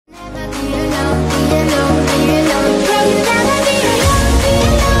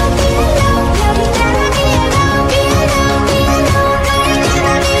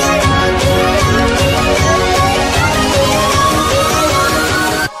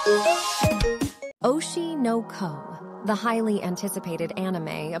no Ko, the highly anticipated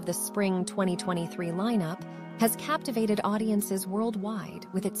anime of the spring 2023 lineup, has captivated audiences worldwide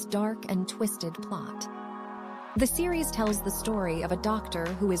with its dark and twisted plot. The series tells the story of a doctor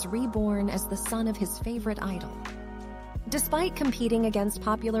who is reborn as the son of his favorite idol. Despite competing against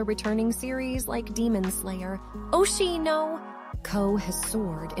popular returning series like Demon Slayer, Oshi no Ko has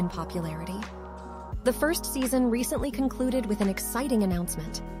soared in popularity. The first season recently concluded with an exciting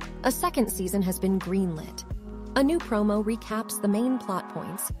announcement. A second season has been greenlit. A new promo recaps the main plot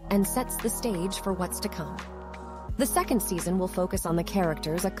points and sets the stage for what's to come. The second season will focus on the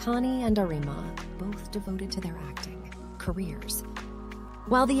characters Akane and Arima, both devoted to their acting careers.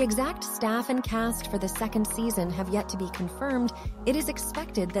 While the exact staff and cast for the second season have yet to be confirmed, it is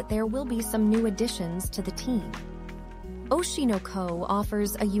expected that there will be some new additions to the team. Oshi no Ko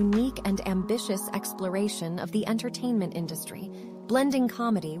offers a unique and ambitious exploration of the entertainment industry, blending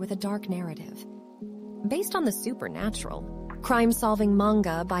comedy with a dark narrative. Based on the supernatural, crime-solving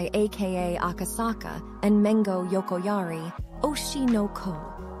manga by Aka Akasaka and Mengo Yokoyari, Oshi no Ko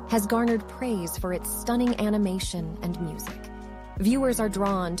has garnered praise for its stunning animation and music. Viewers are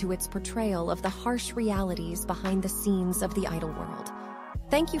drawn to its portrayal of the harsh realities behind the scenes of the idol world.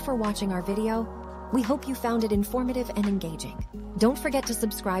 Thank you for watching our video. We hope you found it informative and engaging. Don't forget to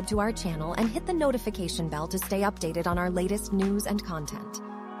subscribe to our channel and hit the notification bell to stay updated on our latest news and content.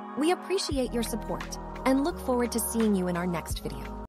 We appreciate your support and look forward to seeing you in our next video.